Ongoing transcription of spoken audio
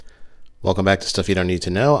Welcome back to Stuff You Don't Need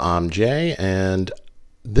to Know. I'm Jay, and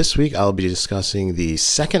this week I'll be discussing the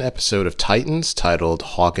second episode of Titans titled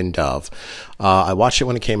Hawk and Dove. I watched it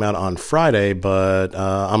when it came out on Friday, but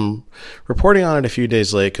I'm reporting on it a few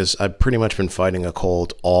days late because I've pretty much been fighting a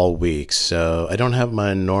cold all week, so I don't have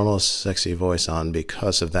my normal sexy voice on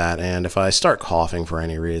because of that, and if I start coughing for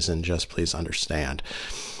any reason, just please understand.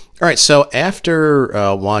 All right, so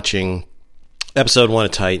after watching Episode 1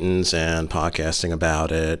 of Titans and podcasting about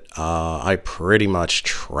it, I pretty much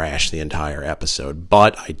trashed the entire episode,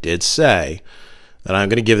 but I did say that I'm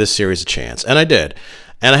going to give this series a chance, and I did.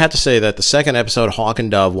 And I have to say that the second episode, Hawk and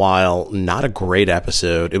Dove, while not a great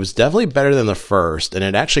episode, it was definitely better than the first, and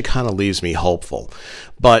it actually kind of leaves me hopeful.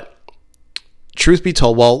 But truth be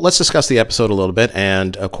told, well, let's discuss the episode a little bit,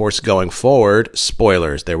 and of course, going forward,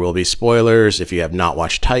 spoilers. There will be spoilers if you have not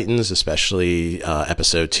watched Titans, especially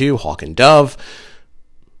episode 2, Hawk and Dove.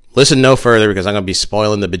 Listen no further because I'm going to be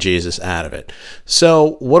spoiling the bejesus out of it.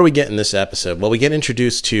 So, what do we get in this episode? Well, we get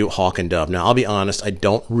introduced to Hawk and Dove. Now, I'll be honest, I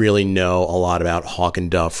don't really know a lot about Hawk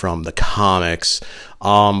and Dove from the comics,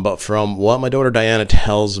 but from what my daughter Diana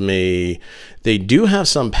tells me, they do have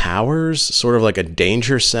some powers, sort of like a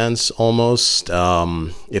danger sense almost.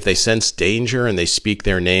 If they sense danger and they speak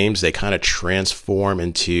their names, they kind of transform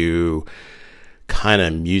into kind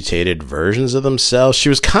of mutated versions of themselves. She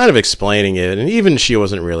was kind of explaining it, and even she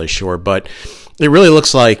wasn't really sure, but it really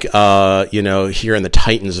looks like, here in the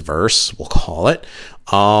Titans verse, we'll call it,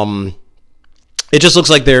 it just looks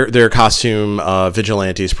like their costume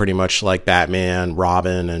vigilantes, pretty much like Batman,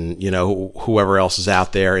 Robin, and whoever else is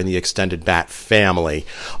out there in the extended Bat family.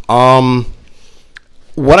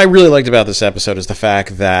 What I really liked about this episode is the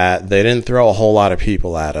fact that they didn't throw a whole lot of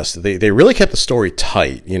people at us. They really kept the story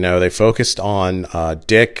tight. They focused on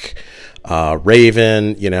Dick,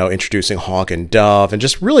 Raven, introducing Hawk and Dove, and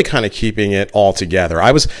just really kind of keeping it all together.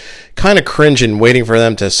 I was kind of cringing, waiting for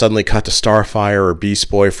them to suddenly cut to Starfire or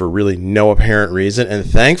Beast Boy for really no apparent reason, and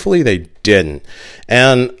thankfully they didn't.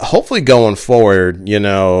 And hopefully going forward,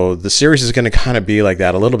 the series is going to kind of be like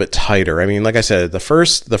that, a little bit tighter. I mean, like I said, the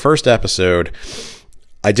first episode,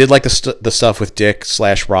 I did like the stuff with Dick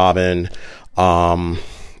 / Robin.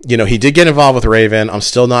 He did get involved with Raven. I'm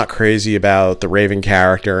still not crazy about the Raven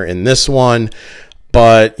character in this one,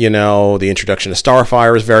 but the introduction to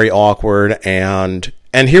Starfire is very awkward, and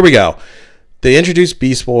here we go. They introduced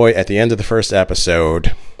Beast Boy at the end of the first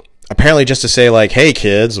episode, apparently just to say like, hey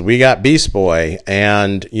kids, we got Beast Boy,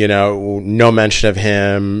 and no mention of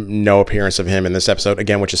him, no appearance of him in this episode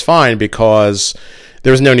again, which is fine because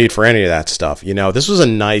there was no need for any of that stuff. This was a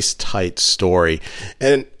nice, tight story.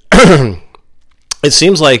 And it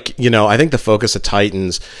seems like, I think the focus of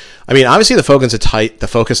Titans, obviously the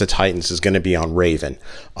focus of Titans is going to be on Raven.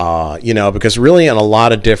 Because really in a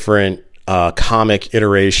lot of different comic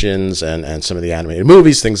iterations and some of the animated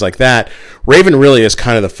movies, things like that, Raven really is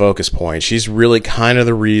kind of the focus point. She's really kind of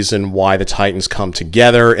the reason why the Titans come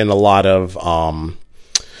together in a lot of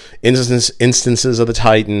instances of the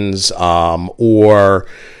Titans, or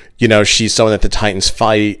she's someone that the Titans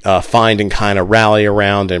find and kind of rally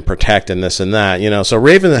around and protect and this and that. So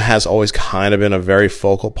Raven has always kind of been a very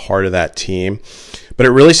focal part of that team, but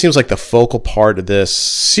it really seems like the focal part of this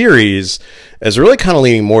series is really kind of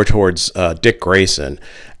leaning more towards Dick Grayson.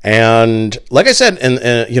 And like I said,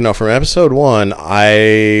 from episode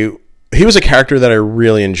 1, he was a character that I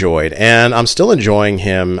really enjoyed, and I'm still enjoying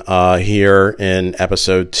him here in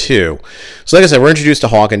episode 2. So like I said, we're introduced to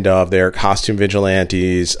Hawk and Dove. They're costume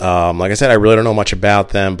vigilantes. Like I said, I really don't know much about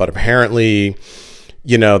them, but apparently,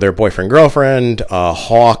 their boyfriend-girlfriend,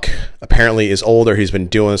 Hawk, apparently is older. He's been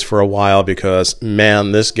doing this for a while because,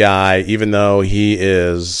 man, this guy, even though he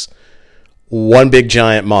is one big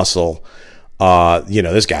giant muscle,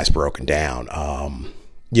 this guy's broken down.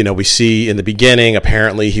 We see in the beginning,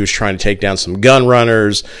 apparently he was trying to take down some gun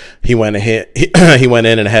runners. He went in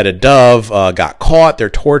and ahead of Dove, got caught. They're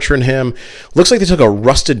torturing him. Looks like they took a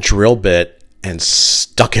rusted drill bit and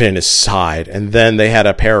stuck it in his side. And then they had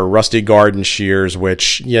a pair of rusty garden shears,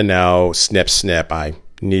 which, snip, snip. I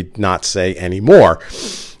need not say any more.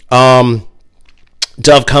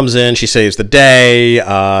 Dove comes in. She saves the day,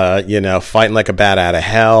 fighting like a bat out of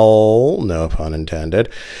hell. No pun intended.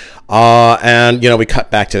 And we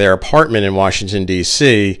cut back to their apartment in Washington,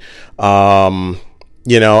 D.C., and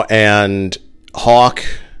Hawk,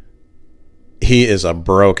 he is a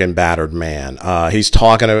broken, battered man. He's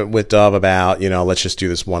talking with Dove about, let's just do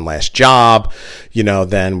this one last job,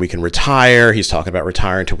 then we can retire. He's talking about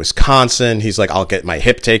retiring to Wisconsin. He's like, I'll get my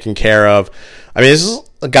hip taken care of. This is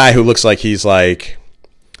a guy who looks like he's like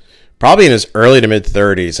probably in his early to mid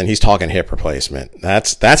 30s, and he's talking hip replacement.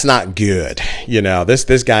 That's not good. You know,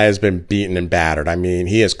 this guy has been beaten and battered. I mean,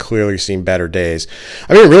 he has clearly seen better days.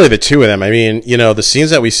 I mean, really, the two of them. I mean, you know, the scenes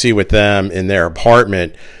that we see with them in their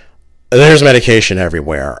apartment, there's medication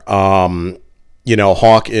everywhere. You know,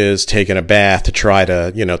 Hawk is taking a bath to try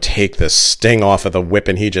to, you know, take the sting off of the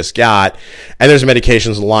whipping he just got. And there's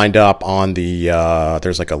medications lined up on the,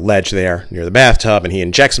 there's like a ledge there near the bathtub, and he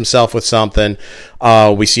injects himself with something.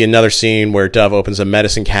 We see another scene where Dove opens a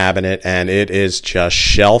medicine cabinet, and it is just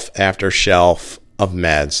shelf after shelf of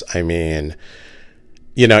meds. I mean,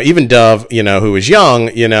 you know, even Dove, you know, who is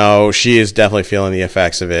young, you know, she is definitely feeling the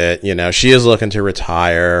effects of it. You know, she is looking to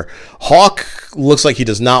retire. Hawk looks like he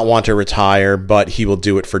does not want to retire, but he will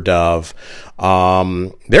do it for Dove.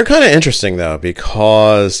 They're kind of interesting, though,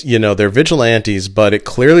 because, you know, they're vigilantes, but it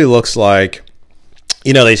clearly looks like,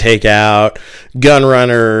 you know, they take out gun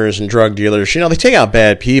runners and drug dealers. You know, they take out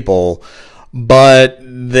bad people, but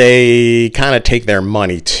they kind of take their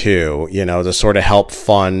money too, you know, to sort of help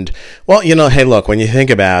fund. Well, you know, hey, look, when you think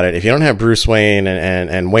about it, if you don't have Bruce Wayne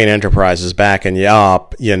and Wayne Enterprises backing you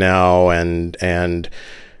up, you know, and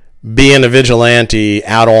being a vigilante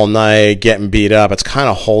out all night, getting beat up, it's kind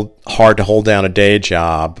of hard to hold down a day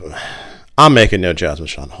job. I'm making no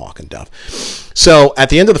judgments on Hawk and Dove. So at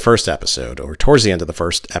the end of the first episode, or towards the end of the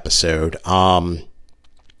first episode,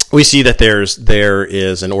 we see that there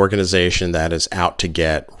is an organization that is out to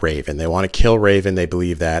get Raven. They want to kill Raven. They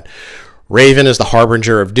believe that Raven is the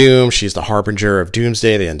harbinger of doom. She's the harbinger of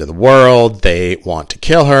doomsday, the end of the world. They want to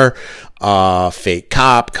kill her. Fake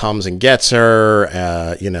cop comes and gets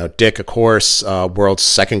her. You know, Dick, of course, world's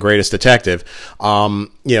second greatest detective, you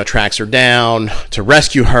know, tracks her down to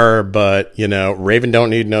rescue her. But, you know, Raven don't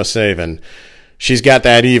need no saving. She's got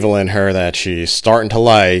that evil in her that she's starting to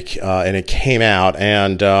like, and it came out.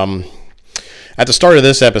 And at the start of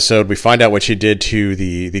this episode, we find out what she did to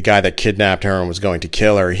the guy that kidnapped her and was going to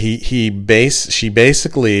kill her. She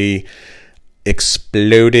basically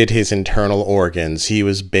exploded his internal organs. He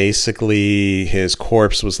was basically, his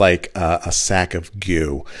corpse was like a sack of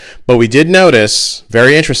goo. But we did notice,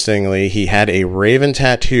 very interestingly, he had a Raven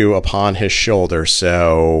tattoo upon his shoulder.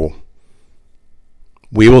 So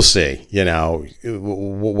we will see, you know,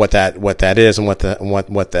 what that is and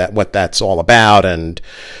what that's all about, and,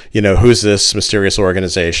 you know, who's this mysterious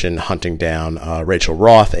organization hunting down Rachel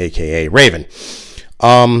Roth, aka Raven.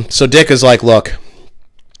 So Dick is like, look,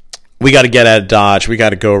 we got to get out of Dodge. We got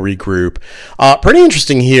to go regroup. Pretty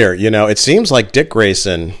interesting here. You know, it seems like Dick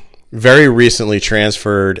Grayson very recently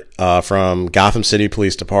transferred from Gotham City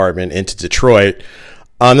Police Department into Detroit.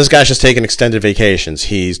 This guy's just taking extended vacations.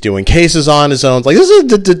 He's doing cases on his own. Like,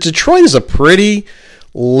 Detroit is a pretty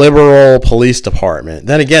liberal police department.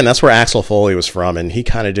 Then again, that's where Axel Foley was from, and he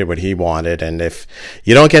kind of did what he wanted. And if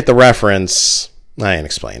you don't get the reference, I ain't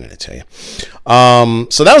explaining it to you.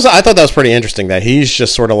 So I thought that was pretty interesting, that he's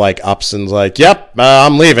just sort of like ups and like, yep,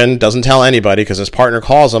 I'm leaving. Doesn't tell anybody, because his partner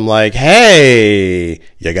calls him like, hey,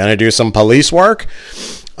 you gonna do some police work?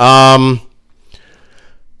 One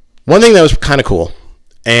thing that was kind of cool,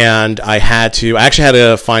 and I actually had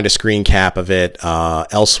to find a screen cap of it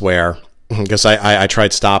elsewhere, because I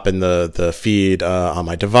tried stopping the feed on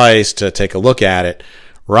my device to take a look at it.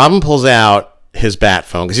 Robin pulls out his bat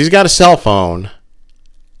phone, because he's got a cell phone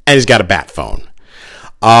and he's got a bat phone.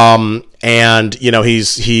 And, you know,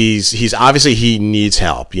 he's obviously, he needs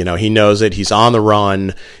help. You know, he knows it. He's on the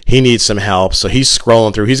run. He needs some help. So he's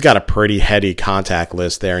scrolling through. He's got a pretty heady contact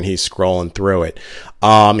list there, and he's scrolling through it.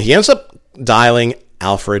 He ends up dialing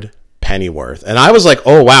Alfred Pennyworth. And I was like,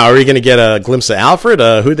 oh, wow, are we going to get a glimpse of Alfred?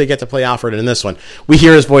 Who'd they get to play Alfred in this one? We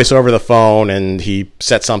hear his voice over the phone, and he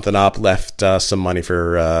set something up, left some money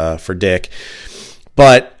for Dick.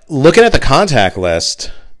 But looking at the contact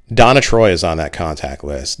list, Donna Troy is on that contact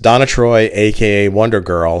list. Donna Troy, a.k.a. Wonder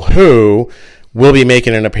Girl, who will be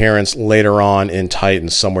making an appearance later on in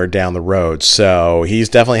Titans somewhere down the road. So he's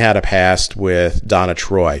definitely had a past with Donna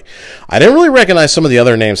Troy. I didn't really recognize some of the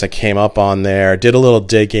other names that came up on there. Did a little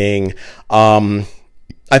digging. I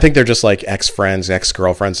think they're just like ex-friends,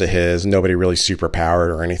 ex-girlfriends of his. Nobody really superpowered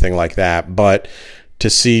or anything like that. But to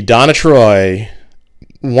see Donna Troy,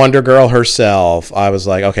 Wonder Girl herself, I was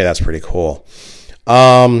like, okay, that's pretty cool.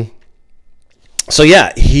 So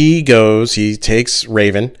yeah, he takes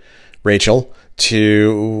Rachel,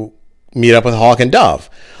 to meet up with Hawk and Dove.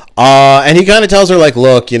 And he kind of tells her, like,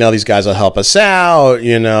 look, you know, these guys will help us out.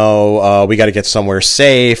 You know, we got to get somewhere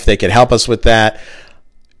safe. They could help us with that.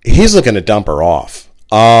 He's looking to dump her off.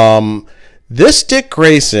 This Dick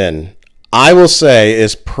Grayson, I will say,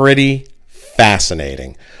 is pretty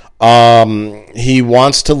fascinating. he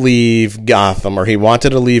wants to leave Gotham, or he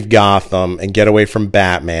wanted to leave Gotham and get away from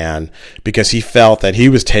Batman because he felt that he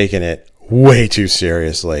was taking it way too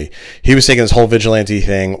seriously. He was taking this whole vigilante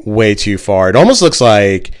thing way too far. It almost looks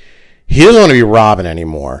like he doesn't want to be Robin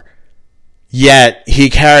anymore. Yet he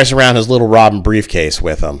carries around his little Robin briefcase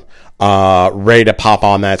with him, ready to pop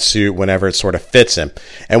on that suit whenever it sort of fits him.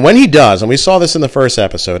 And when he does, and we saw this in the first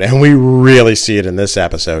episode, and we really see it in this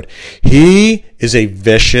episode, he is a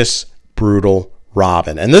vicious, brutal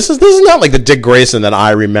Robin. And this is not like the Dick Grayson that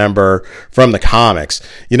I remember from the comics.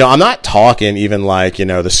 You know, I'm not talking even like, you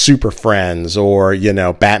know, the Super Friends or, you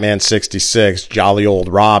know, Batman 66, jolly old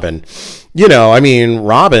Robin. You know, I mean,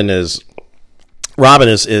 Robin is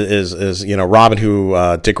you know, Robin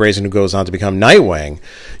who Dick Grayson, who goes on to become Nightwing.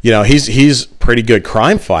 You know, he's pretty good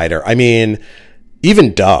crime fighter. I mean,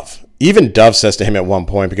 even Dove says to him at one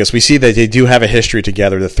point, because we see that they do have a history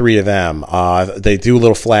together, the three of them. They do a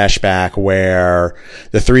little flashback where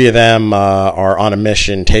the three of them are on a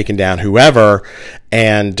mission taking down whoever,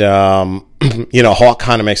 and you know, Hawk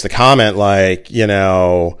kind of makes the comment like, you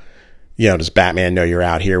know, does Batman know you're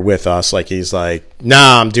out here with us? Like, he's like,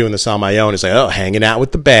 nah, I'm doing this on my own. He's like, oh, hanging out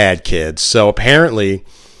with the bad kids. So apparently,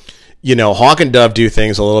 you know, Hawk and Dove do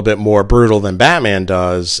things a little bit more brutal than Batman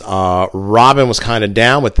does. Robin was kind of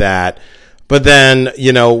down with that. But then,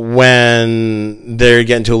 you know, when they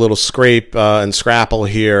get into a little scrape and scrapple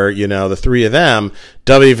here, you know, the three of them,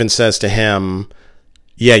 Dove even says to him,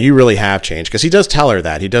 yeah, you really have changed. Because he does tell her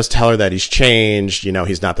that. He does tell her that he's changed. You know,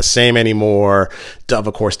 he's not the same anymore. Dove,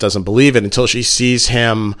 of course, doesn't believe it until she sees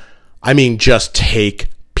him, I mean, just take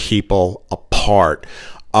people apart.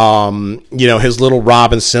 You know, his little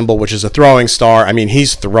Robin symbol, which is a throwing star, I mean,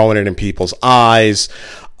 he's throwing it in people's eyes.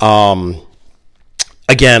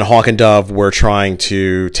 Again, Hawk and Dove were trying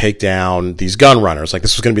to take down these gun runners. Like,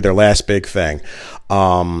 this was going to be their last big thing.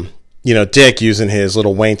 You know, Dick using his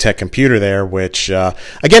little Wayne Tech computer there, which,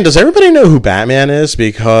 again, does everybody know who Batman is?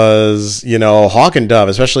 Because, you know, Hawk and Dove,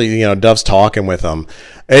 especially, you know, Dove's talking with him,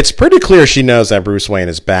 it's pretty clear she knows that Bruce Wayne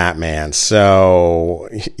is Batman. So,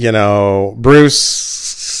 you know,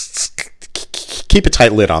 Bruce, keep a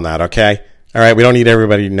tight lid on that, okay? All right, we don't need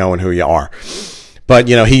everybody knowing who you are. But,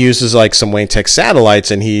 you know, he uses, like, some Wayne Tech satellites,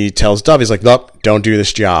 and he tells Dove, he's like, nope, don't do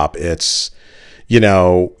this job. It's, you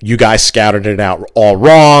know, you guys scouted it out all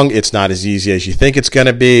wrong. It's not as easy as you think it's going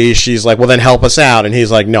to be. She's like, well, then help us out. And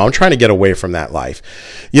he's like, no, I'm trying to get away from that life.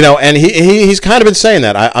 You know, and he's kind of been saying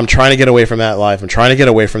that. I'm trying to get away from that life. I'm trying to get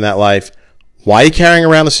away from that life. Why are you carrying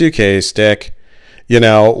around the suitcase, Dick? You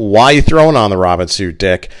know, why are you throwing on the Robin suit,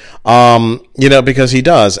 Dick? You know, because he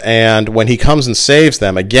does. And when he comes and saves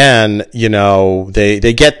them, again, you know,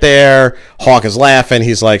 they get there. Hawk is laughing.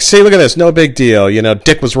 He's like, see, look at this. No big deal. You know,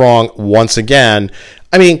 Dick was wrong once again.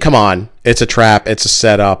 I mean, come on. It's a trap. It's a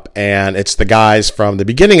setup. And it's the guys from the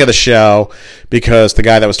beginning of the show, because the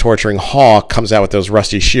guy that was torturing Hawk comes out with those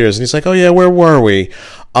rusty shears. And he's like, oh, yeah, where were we?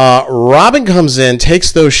 Robin comes in,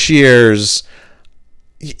 takes those shears.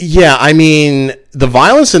 Yeah, I mean, the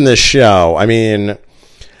violence in this show, I mean,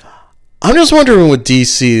 I'm just wondering with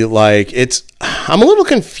DC, like, I'm a little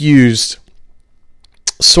confused,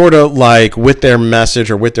 sort of like with their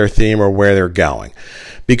message or with their theme or where they're going.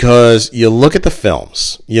 Because you look at the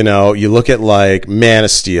films, you know, you look at like Man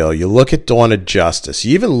of Steel, you look at Dawn of Justice,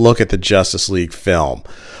 you even look at the Justice League film.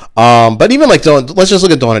 But even like, let's just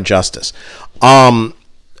look at Dawn of Justice.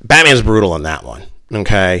 Batman's brutal in that one,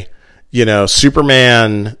 okay? You know,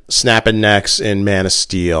 Superman snapping necks in Man of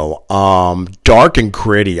Steel. Dark and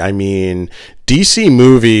gritty. I mean, DC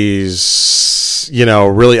movies, you know,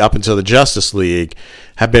 really up until the Justice League,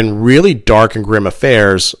 have been really dark and grim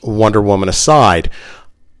affairs, Wonder Woman aside.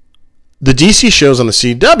 The DC shows on the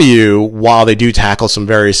CW, while they do tackle some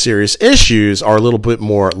very serious issues, are a little bit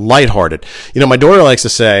more lighthearted. You know, my daughter likes to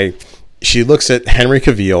say, she looks at Henry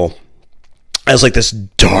Cavill as like this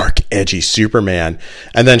dark, edgy Superman.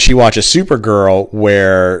 And then she watches Supergirl,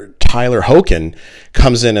 where Tyler Hoechlin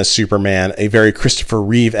comes in as Superman, a very Christopher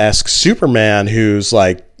Reeve-esque Superman who's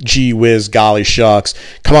like, gee whiz, golly shucks,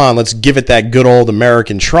 come on, let's give it that good old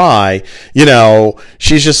American try. You know,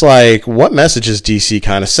 she's just like, what message is DC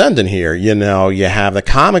kind of sending here? You know, you have the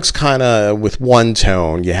comics kind of with one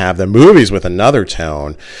tone, you have the movies with another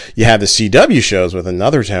tone, you have the CW shows with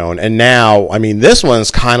another tone, and now, I mean, this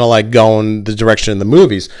one's kind of like going the direction of the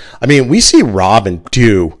movies. I mean, we see Robin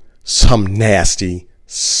do some nasty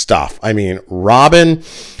stuff. I mean, Robin,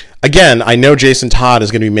 again, I know Jason Todd is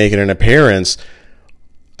going to be making an appearance.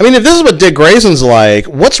 I mean, if this is what Dick Grayson's like,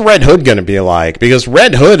 what's Red Hood going to be like? Because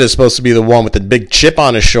Red Hood is supposed to be the one with the big chip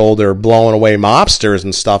on his shoulder, blowing away mobsters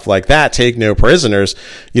and stuff like that, take no prisoners.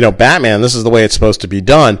 Batman, this is the way it's supposed to be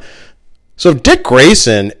done. So if Dick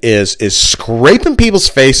Grayson is scraping people's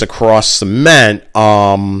face across cement,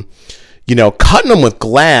 cutting them with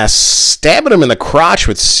glass, stabbing them in the crotch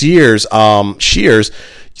with shears,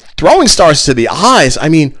 throwing stars to the eyes, I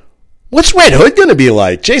mean, what's Red Hood going to be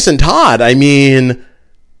like? Jason Todd, I mean,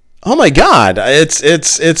 oh my God,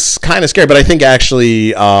 it's kind of scary. But I think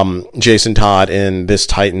actually Jason Todd in this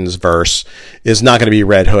Titans verse is not going to be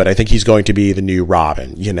Red Hood. I think he's going to be the new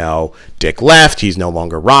Robin. Dick left. He's no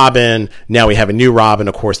longer Robin. Now we have a new Robin.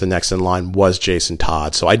 Of course, the next in line was Jason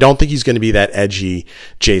Todd. So I don't think he's going to be that edgy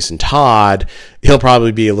Jason Todd. He'll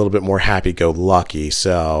probably be a little bit more happy-go-lucky.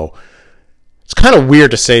 So it's kind of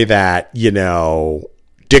weird to say that,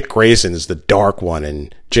 Dick Grayson is the dark one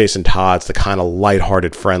and Jason Todd's the kind of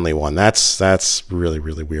lighthearted, friendly one. That's really,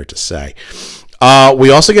 really weird to say.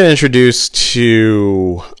 We also get introduced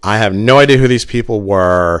to, I have no idea who these people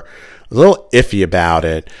were. A little iffy about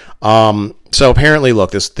it. So apparently,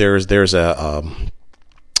 look, there's a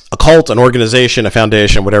cult, an organization, a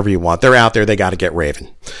foundation, whatever you want. They're out there. They got to get Raven.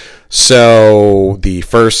 So the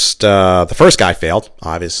first guy failed,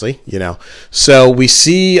 obviously, So we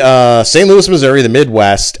see St. Louis, Missouri, the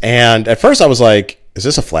Midwest, and at first I was like, is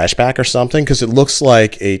this a flashback or something? Because it looks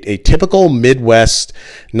like a typical Midwest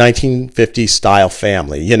 1950s style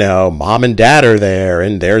family. Mom and dad are there,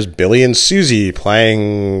 and there's Billy and Susie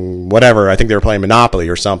playing whatever. I think they were playing Monopoly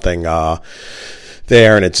or something.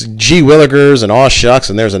 There, and it's G. Willikers and aw shucks,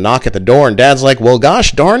 and there's a knock at the door, and Dad's like, well,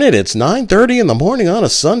 gosh darn it, it's 9:30 in the morning on a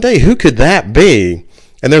Sunday. Who could that be?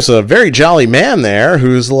 And there's a very jolly man there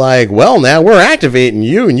who's like, well, now we're activating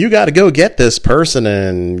you, and you got to go get this person,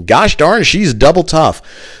 and gosh darn, she's double tough.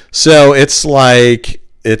 So it's like,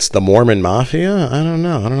 it's the Mormon Mafia? I don't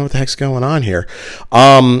know what the heck's going on here.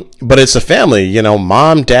 But it's a family,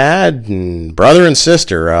 mom, dad, and brother and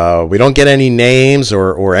sister. We don't get any names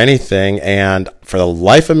or anything. And for the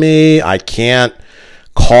life of me, I can't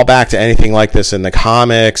call back to anything like this in the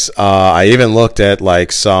comics. I even looked at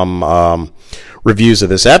like some reviews of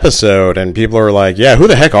this episode, and people are like, yeah, who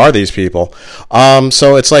the heck are these people?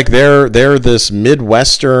 So it's like they're this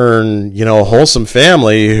Midwestern, wholesome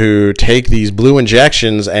family who take these blue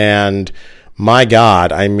injections, and my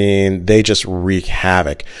God, I mean, they just wreak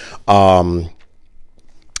havoc.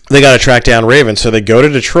 They got to track down Raven, so they go to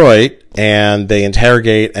Detroit and they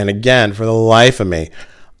interrogate, and again, for the life of me,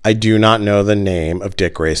 I do not know the name of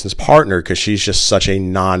Dick Grayson's partner because she's just such a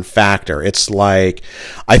non-factor. It's like,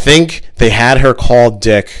 I think they had her call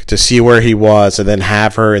Dick to see where he was and then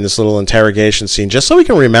have her in this little interrogation scene just so we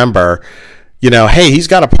can remember, hey, he's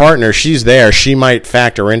got a partner. She's there. She might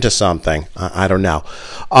factor into something. I don't know.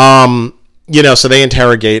 So they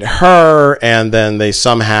interrogate her, and then they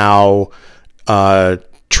somehow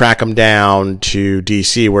track him down to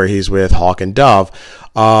D.C. where he's with Hawk and Dove.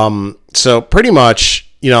 So pretty much,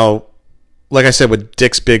 like I said, what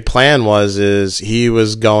Dick's big plan is he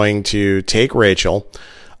was going to take Rachel,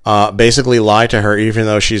 basically lie to her, even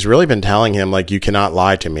though she's really been telling him, like, you cannot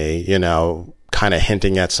lie to me, kind of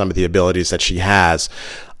hinting at some of the abilities that she has.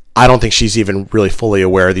 I don't think she's even really fully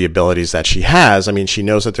aware of the abilities that she has. I mean, she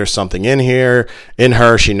knows that there's something in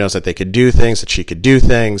her. She knows that they could do things, that she could do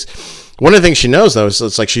things. One of the things she knows, though, is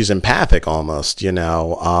it's like she's empathic almost,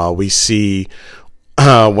 we see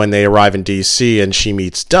when they arrive in D.C. and she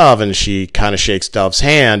meets Dove and she kind of shakes Dove's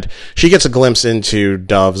hand, she gets a glimpse into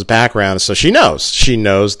Dove's background. So she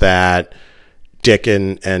knows that Dick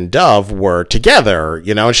and Dove were together,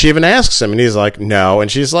 and she even asks him, and he's like, no. And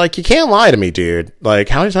she's like, you can't lie to me, dude. Like,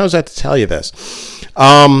 how many times do I have to tell you this?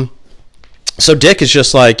 So Dick is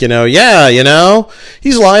just like, he's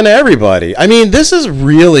lying to everybody. I mean, this is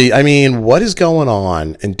really, what is going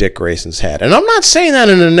on in Dick Grayson's head? And I'm not saying that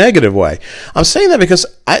in a negative way. I'm saying that because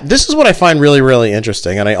this is what I find really, really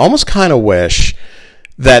interesting. And I almost kind of wish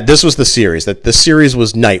that this was the series, that the series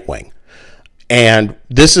was Nightwing. And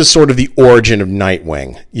this is sort of the origin of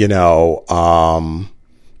Nightwing,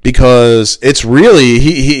 because it's really,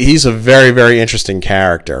 he's a very, very interesting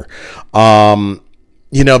character.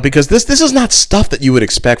 Because this is not stuff that you would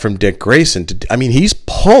expect from Dick Grayson. He's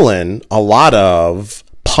pulling a lot of,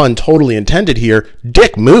 pun totally intended here,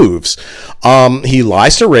 dick moves. He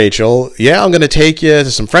lies to Rachel. Yeah, I'm going to take you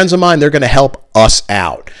to some friends of mine. They're going to help us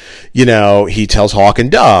out. He tells Hawk and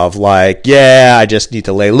Dove, like, yeah, I just need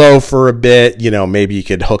to lay low for a bit. Maybe you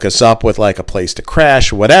could hook us up with like a place to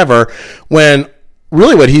crash, whatever. When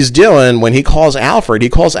really what he's doing, when he calls Alfred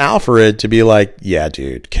to be like, yeah,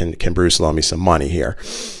 dude, can Bruce loan me some money here?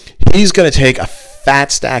 He's going to take a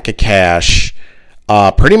fat stack of cash,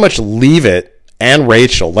 pretty much leave it, and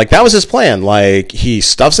Rachel. Like, that was his plan. Like, he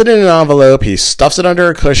stuffs it in an envelope, he stuffs it under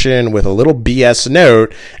a cushion with a little BS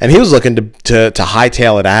note, and he was looking to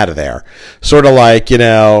hightail it out of there. Sort of like,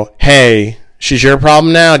 hey, she's your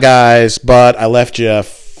problem now, guys, but I left you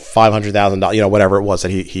 $500,000, whatever it was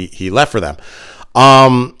that he left for them.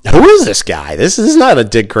 Who is this guy? This is not a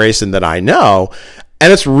Dick Grayson that I know,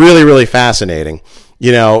 and it's really, really fascinating.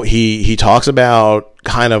 He talks about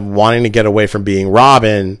kind of wanting to get away from being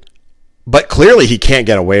Robin, but clearly he can't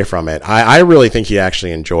get away from it. I really think he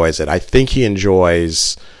actually enjoys it. I think he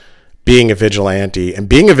enjoys being a vigilante, and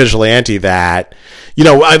being a vigilante that,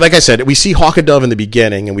 like I said, we see Hawk and Dove in the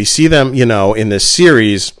beginning, and we see them, in this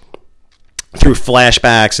series through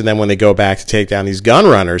flashbacks, and then when they go back to take down these gun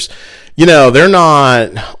runners, they're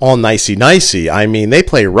not all nicey-nicey. I mean, they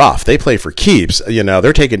play rough. They play for keeps.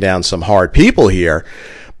 They're taking down some hard people here.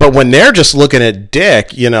 But when they're just looking at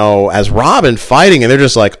Dick, as Robin fighting, and they're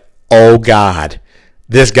just like, oh, God,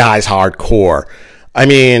 this guy's hardcore. I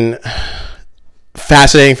mean,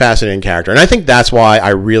 fascinating character. And I think that's why I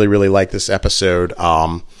really, really like this episode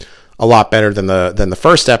a lot better than the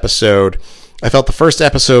first episode. I felt the first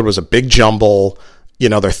episode was a big jumble.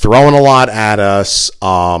 They're throwing a lot at us.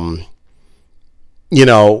 The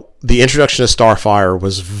introduction of Starfire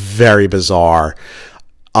was very bizarre.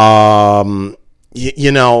 Oh,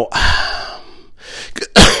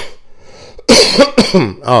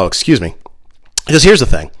 excuse me. Because here's the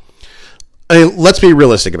thing. I mean, let's be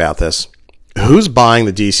realistic about this. Who's buying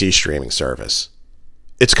the DC streaming service?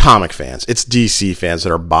 It's comic fans. It's DC fans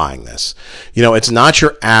that are buying this. It's not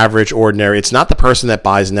your average ordinary. It's not the person that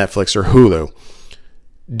buys Netflix or Hulu.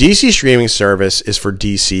 DC streaming service is for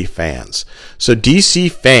DC fans. So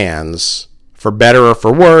DC fans, for better or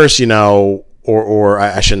for worse, or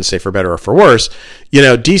I shouldn't say for better or for worse,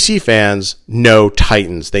 DC fans know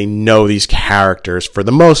Titans. They know these characters for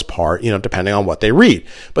the most part, depending on what they read.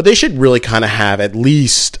 But they should really kind of have at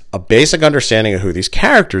least a basic understanding of who these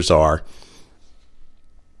characters are.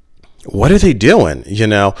 What are they doing?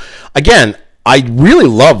 Again, I really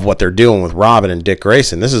love what they're doing with Robin and Dick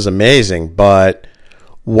Grayson. This is amazing, but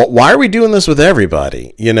why are we doing this with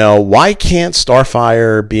everybody? Why can't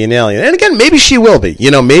Starfire be an alien? And again, maybe she will be.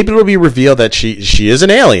 Maybe it'll be revealed that she is an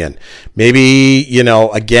alien. Maybe,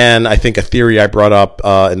 again, I think a theory I brought up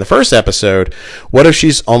in the first episode, what if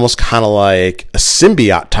she's almost kind of like a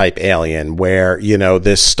symbiote type alien where,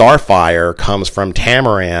 this Starfire comes from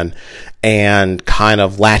Tamaran and kind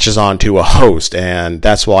of latches onto a host, and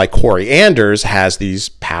that's why Corey Anders has these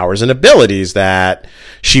powers and abilities that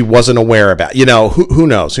she wasn't aware about. Who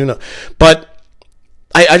knows? But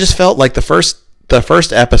I just felt like the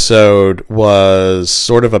first episode was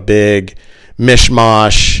sort of a big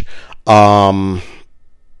mishmash.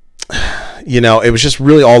 It was just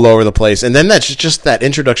really all over the place, and then that's just that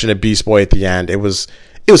introduction of Beast Boy at the end. It was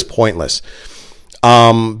pointless,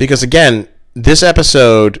 because again, this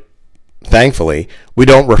episode, thankfully, we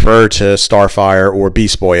don't refer to Starfire or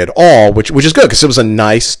Beast Boy at all, which is good because it was a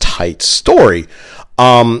nice, tight story.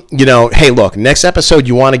 Hey, look, next episode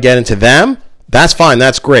you want to get into them? That's fine.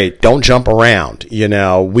 That's great. Don't jump around. We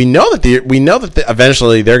know that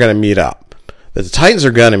eventually they're going to meet up. That the Titans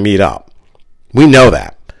are going to meet up. We know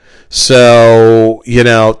that. So,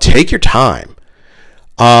 take your time.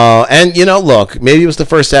 And look, maybe it was the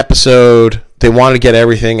first episode. They wanted to get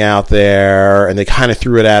everything out there, and they kind of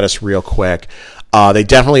threw it at us real quick. They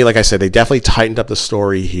definitely, like I said, they definitely tightened up the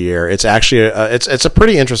story here. It's actually it's a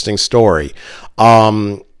pretty interesting story.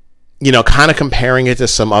 Kind of comparing it to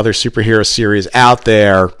some other superhero series out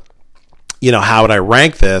there. How would I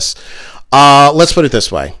rank this? Let's put it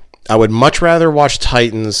this way: I would much rather watch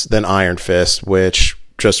Titans than Iron Fist, which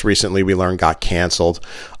just recently we learned got canceled.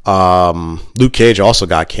 Luke Cage also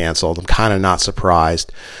got canceled. I'm kind of not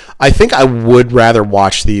surprised. I think I would rather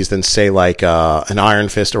watch these than say like an Iron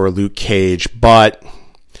Fist or a Luke Cage, but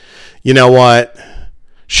you know what?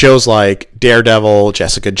 Shows like Daredevil,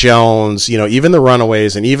 Jessica Jones, even the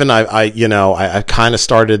Runaways, and even I kind of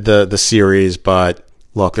started the series, but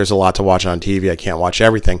look, there's a lot to watch on TV. I can't watch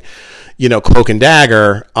everything. Cloak and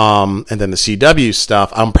Dagger, and then the CW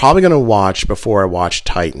stuff, I'm probably going to watch before I watch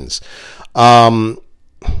Titans.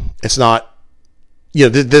 It's not,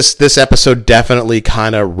 this episode definitely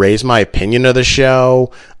kind of raised my opinion of the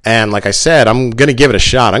show. And like I said, I'm going to give it a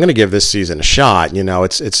shot. I'm going to give this season a shot.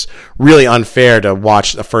 It's really unfair to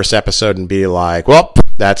watch the first episode and be like, well,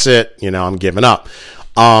 that's it. I'm giving up.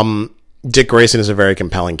 Dick Grayson is a very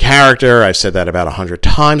compelling character. I've said that about 100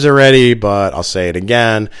 times already, but I'll say it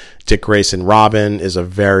again. Dick Grayson Robin is a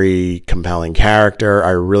very compelling character.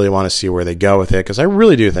 I really want to see where they go with it because I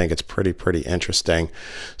really do think it's pretty interesting.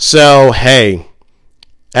 So, hey,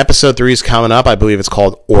 episode 3 is coming up. I believe it's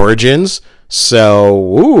called Origins.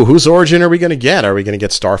 So, whose origin are we going to get? Are we going to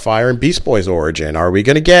get Starfire and Beast Boy's origin? Are we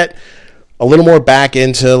going to get a little more back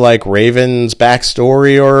into like Raven's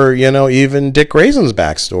backstory or, even Dick Grayson's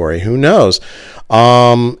backstory? Who knows?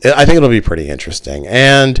 I think it'll be pretty interesting.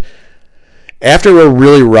 And after a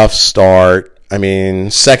really rough start,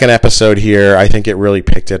 second episode here, I think it really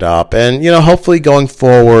picked it up. And, hopefully going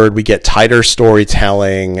forward, we get tighter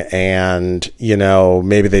storytelling and,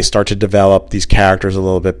 maybe they start to develop these characters a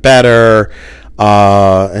little bit better.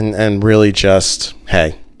 And really just,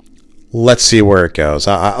 hey, let's see where it goes.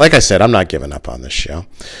 Like I said, I'm not giving up on this show.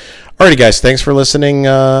 Alrighty, guys, thanks for listening.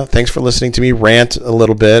 Thanks for listening to me rant a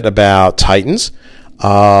little bit about Titans.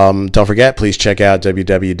 Don't forget, please check out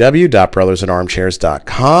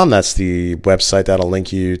www.brothersandarmchairs.com. That's the website that'll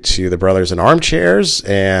link you to the Brothers in Armchairs,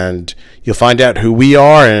 and you'll find out who we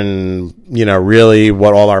are and, really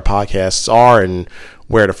what all our podcasts are and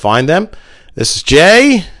where to find them. This is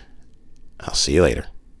Jay. I'll see you later.